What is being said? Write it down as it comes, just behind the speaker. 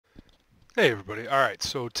Hey everybody. Alright,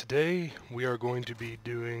 so today we are going to be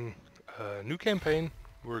doing a new campaign.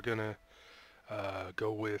 We're gonna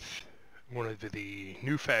go with one of the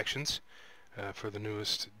new factions for the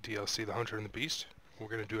newest DLC, the Hunter and the Beast. We're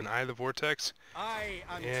gonna do an Eye of the Vortex, I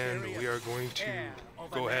am and we are Tyrion, going to heir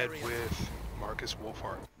of go ahead Valerian. with Markus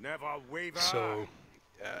Wulfhart. Never waver. So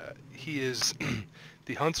he is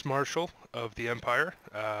the Hunts Marshal of the Empire.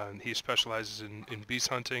 He specializes in beast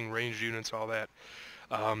hunting, ranged units, all that.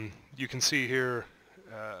 You can see here,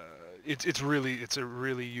 it's a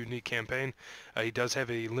really unique campaign. He does have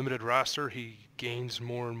a limited roster. He gains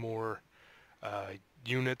more and more uh,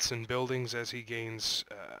 units and buildings as he gains.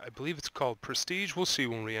 I believe it's called prestige. We'll see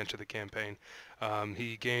when we enter the campaign.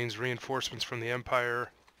 He gains reinforcements from the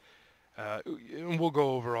Empire. And we'll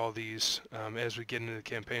go over all these as we get into the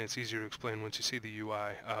campaign. It's easier to explain once you see the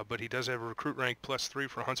UI. But he does have a recruit rank +3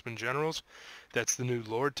 for Huntsman Generals. That's the new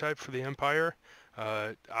Lord type for the Empire.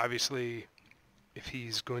 Obviously, if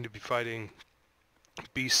he's going to be fighting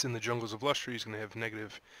beasts in the jungles of Lustria, he's going to have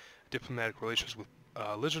negative diplomatic relations with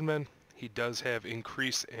lizardmen. He does have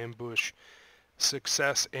increased ambush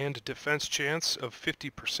success and defense chance of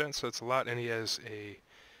 50%, so that's a lot, and he has a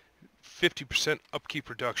 50% upkeep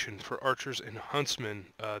reduction for archers and huntsmen,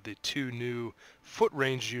 the two new foot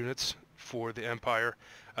range units for the Empire.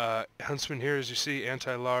 Huntsmen here, as you see,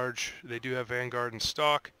 anti-large. They do have Vanguard and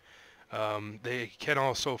Stalk. They can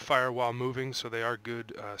also fire while moving, so they are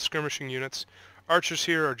good skirmishing units. Archers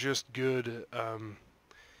here are just good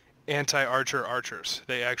anti-archer archers.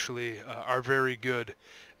 They actually are very good.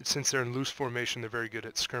 Since they're in loose formation, they're very good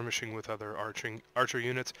at skirmishing with other archer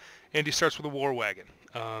units. And he starts with a war wagon.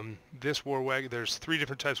 This war wagon, there's three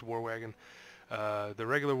different types of war wagon. The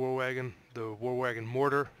regular war wagon, the war wagon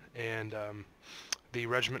mortar, and the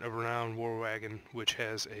Regiment of Renown war wagon, which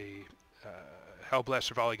has a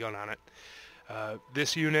Hellblaster volley gun on it.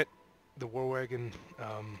 This unit, the war wagon,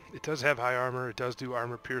 it does have high armor. It does do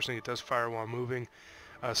armor piercing. It does fire while moving.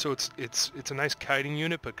 So it's a nice kiting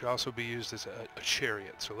unit, but could also be used as a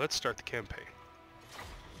chariot. So let's start the campaign.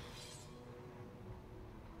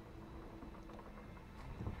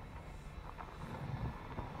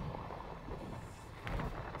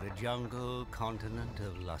 The jungle continent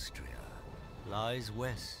of Lustria lies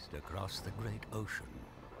west across the great ocean.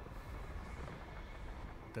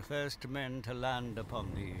 The first men to land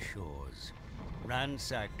upon these shores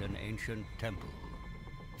ransacked an ancient temple,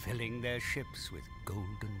 filling their ships with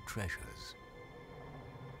golden treasures.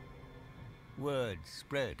 Word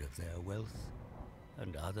spread of their wealth,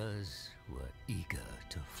 and others were eager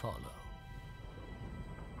to follow.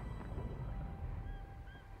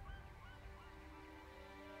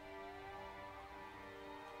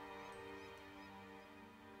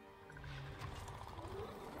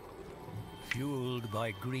 Fueled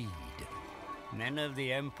by greed, men of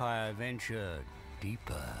the Empire ventured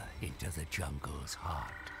deeper into the jungle's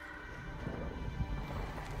heart.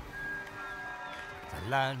 The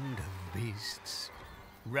land of beasts,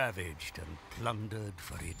 ravaged and plundered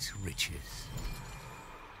for its riches.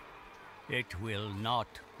 It will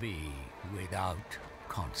not be without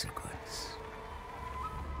consequence.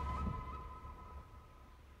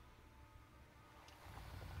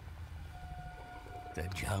 The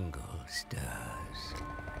jungle stirs.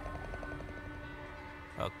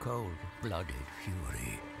 A cold-blooded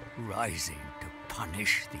fury rising to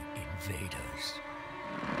punish the invaders.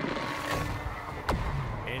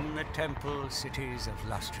 In the temple cities of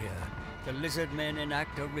Lustria, the lizard men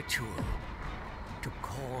enact a ritual to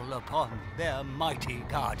call upon their mighty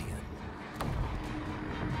guardian.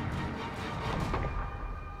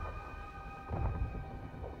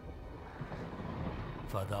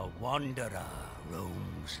 For the Wanderer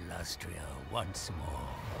roams Lustria once more.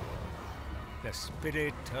 The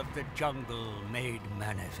spirit of the jungle made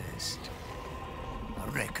manifest. A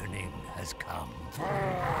reckoning has come.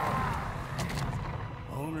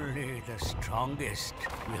 Only the strongest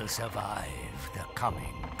will survive the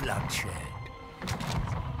coming bloodshed.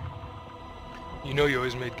 You know you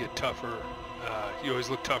always get tougher. You always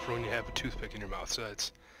look tougher when you have a toothpick in your mouth, so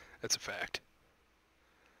that's a fact.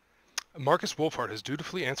 Markus Wulfhart has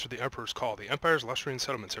dutifully answered the Emperor's call. The Empire's Lustrian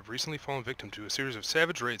settlements have recently fallen victim to a series of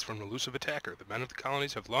savage raids from an elusive attacker. The men of the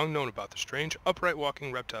colonies have long known about the strange, upright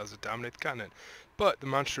walking reptiles that dominate the continent, but the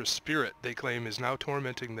monstrous spirit they claim is now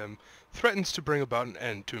tormenting them threatens to bring about an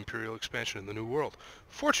end to imperial expansion in the New World.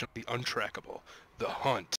 Fortunately untrackable. The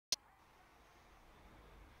Hunt.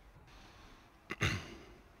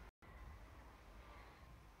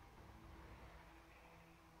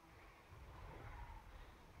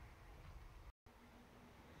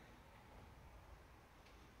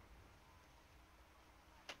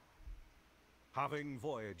 Having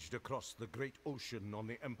voyaged across the great ocean on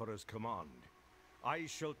the Emperor's command, I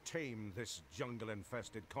shall tame this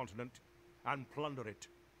jungle-infested continent and plunder it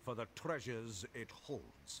for the treasures it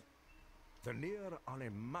holds. The near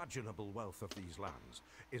unimaginable wealth of these lands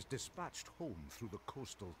is dispatched home through the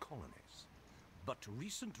coastal colonies. But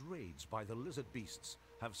recent raids by the lizard beasts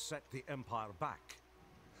have set the Empire back,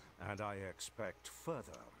 and I expect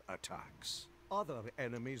further attacks. Other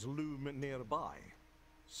enemies loom nearby.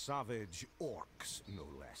 Savage orcs, no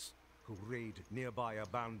less, who raid nearby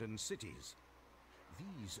abandoned cities.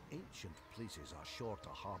 These ancient places are sure to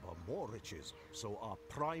harbor more riches, so are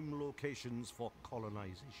prime locations for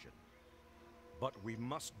colonization. But we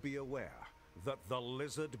must be aware that the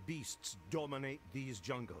lizard beasts dominate these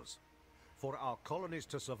jungles. For our colonies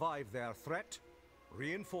to survive their threat,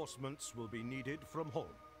 reinforcements will be needed from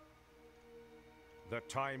home. The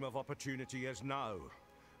time of opportunity is now.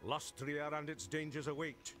 Lustria and its dangers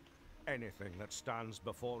await. Anything that stands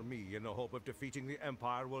before me in the hope of defeating the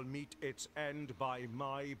Empire will meet its end by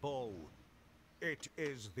my bow. It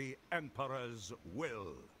is the Emperor's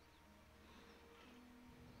will.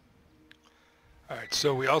 Alright,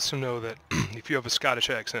 so we also know that if you have a Scottish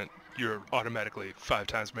accent, you're automatically 5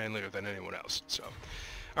 times manlier than anyone else. So,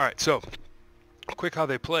 alright, so, quick how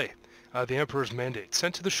they play. The Emperor's Mandate.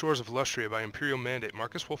 Sent to the shores of Lustria by Imperial Mandate,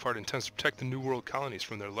 Markus Wulfhart intends to protect the New World colonies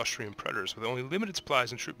from their Lustrian predators with only limited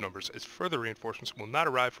supplies and troop numbers, as further reinforcements will not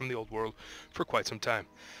arrive from the Old World for quite some time.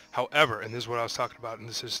 However, and this is what I was talking about, and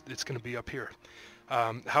it's going to be up here.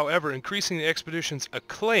 However, increasing the expedition's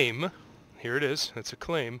acclaim, here it is, it's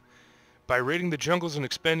acclaim, by raiding the jungles and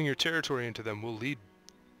expanding your territory into them will lead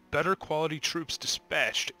better quality troops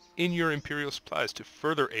dispatched in your Imperial supplies to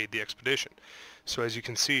further aid the expedition. So as you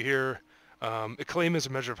can see here, acclaim is a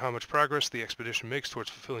measure of how much progress the expedition makes towards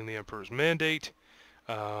fulfilling the Emperor's Mandate.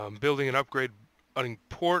 Building and upgrading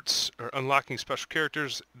ports or unlocking special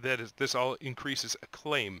characters, this all increases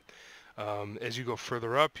acclaim. As you go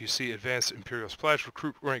further up, you see advanced Imperial supplies,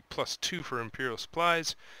 recruit rank +2 for Imperial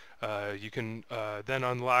supplies. You can then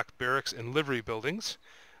unlock barracks and livery buildings.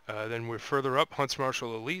 Then we're further up, Hunts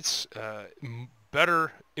Marshal elites,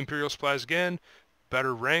 better Imperial supplies again,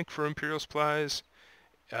 better rank for Imperial supplies.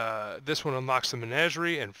 This one unlocks the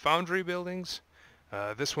menagerie and foundry buildings.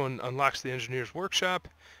 This one unlocks the engineer's workshop.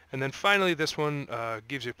 And then finally this one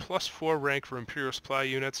gives you +4 rank for Imperial supply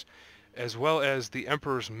units, as well as the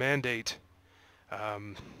Emperor's Mandate,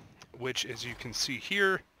 which as you can see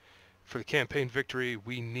here, for the campaign victory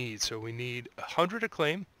we need. So we need 100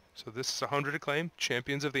 acclaim. So this is 100 acclaim,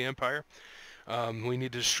 Champions of the Empire. We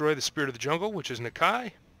need to destroy the Spirit of the Jungle, which is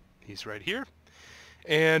Nakai. He's right here.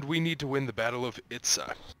 And we need to win the Battle of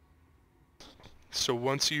Itza. So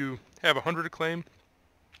once you have 100 acclaim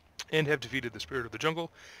and have defeated the Spirit of the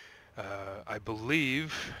Jungle, I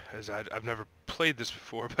believe, as I've never played this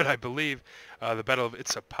before, but I believe the Battle of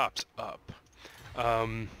Itza pops up.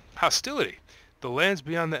 Hostility. The lands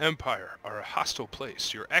beyond the Empire are a hostile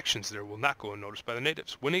place. Your actions there will not go unnoticed by the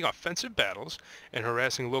natives. Winning offensive battles and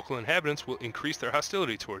harassing local inhabitants will increase their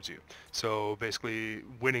hostility towards you. So basically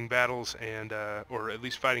winning battles and, or at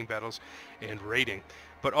least fighting battles and raiding.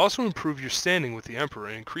 But also improve your standing with the Emperor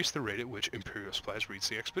and increase the rate at which Imperial supplies reach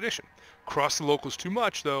the expedition. Cross the locals too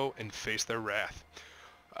much, though, and face their wrath.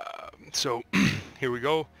 So here we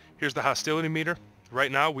go. Here's the hostility meter.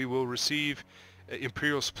 Right now we will receive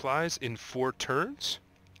Imperial supplies in 4 turns,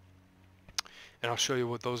 and I'll show you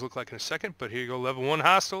what those look like in a second. But here you go, level 1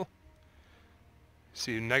 hostile.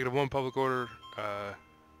 See -1 public order.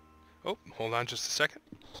 Oh, hold on just a second.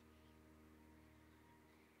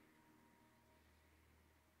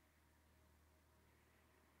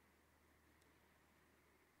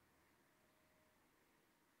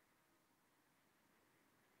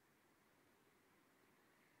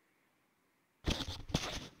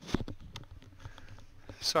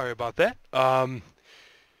 Sorry about that.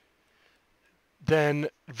 Then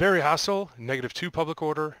very hostile, -2 public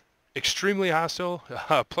order. Extremely hostile,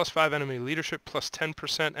 +5 enemy leadership,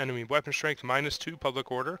 +10% enemy weapon strength, -2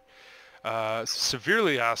 public order.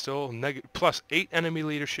 Severely hostile, +8 enemy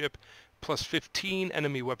leadership, +15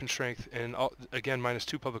 enemy weapon strength, and again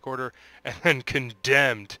 -2 public order. And then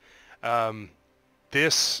condemned.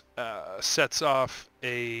 This sets off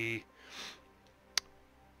a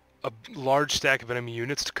large stack of enemy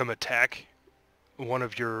units to come attack one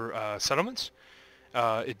of your settlements.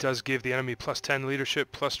 It does give the enemy +10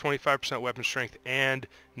 leadership, +25% weapon strength, and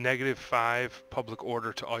 -5 public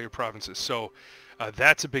order to all your provinces. So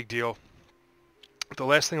that's a big deal. The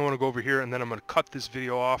last thing I want to go over here, and then I'm going to cut this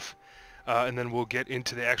video off, and then we'll get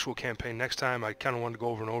into the actual campaign next time. I kind of want to go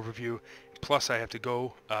over an overview. Plus I have to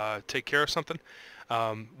go take care of something.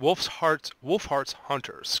 Wulfhart's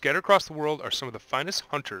hunters, scattered across the world, are some of the finest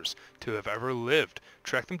hunters to have ever lived.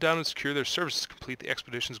 Track them down and secure their services to complete the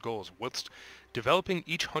expedition's goals, whilst developing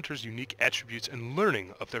each hunter's unique attributes and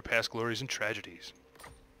learning of their past glories and tragedies.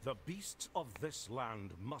 The beasts of this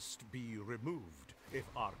land must be removed if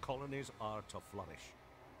our colonies are to flourish.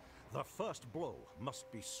 The first blow must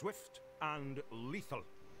be swift and lethal.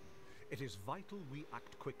 It is vital we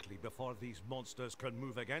act quickly before these monsters can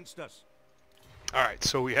move against us. Alright,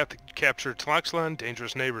 so we have to capture Tlaxlan,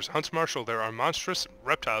 dangerous neighbors. Hunts Marshal, there are monstrous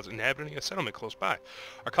reptiles inhabiting a settlement close by.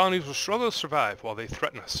 Our colonies will struggle to survive while they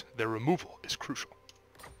threaten us. Their removal is crucial.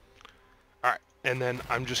 Alright, and then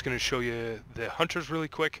I'm just going to show you the hunters really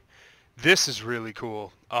quick. This is really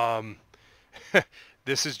cool.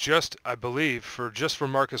 This is just, I believe, for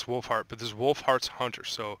Markus Wulfhart, but this is Wulfhart's hunter.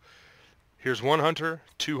 So here's one hunter,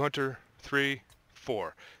 two hunter, 3,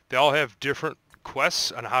 4. They all have different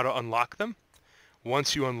quests on how to unlock them.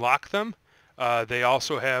 Once you unlock them, they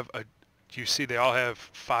also have you see they all have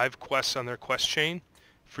 5 quests on their quest chain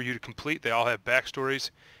for you to complete. They all have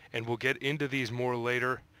backstories, and we'll get into these more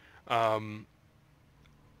later.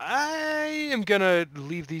 I am going to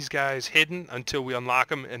leave these guys hidden until we unlock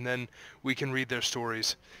them, and then we can read their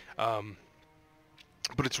stories. But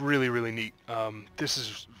it's really, really neat. This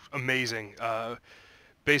is amazing.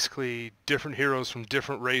 Basically, different heroes from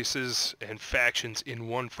different races and factions in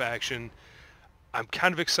one faction. I'm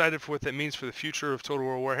kind of excited for what that means for the future of Total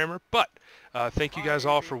War Warhammer, but thank you guys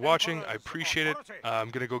all for watching. I appreciate it. I'm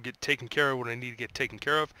going to go get taken care of what I need to get taken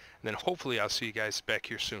care of, and then hopefully I'll see you guys back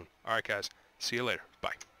here soon. All right, guys. See you later.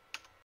 Bye.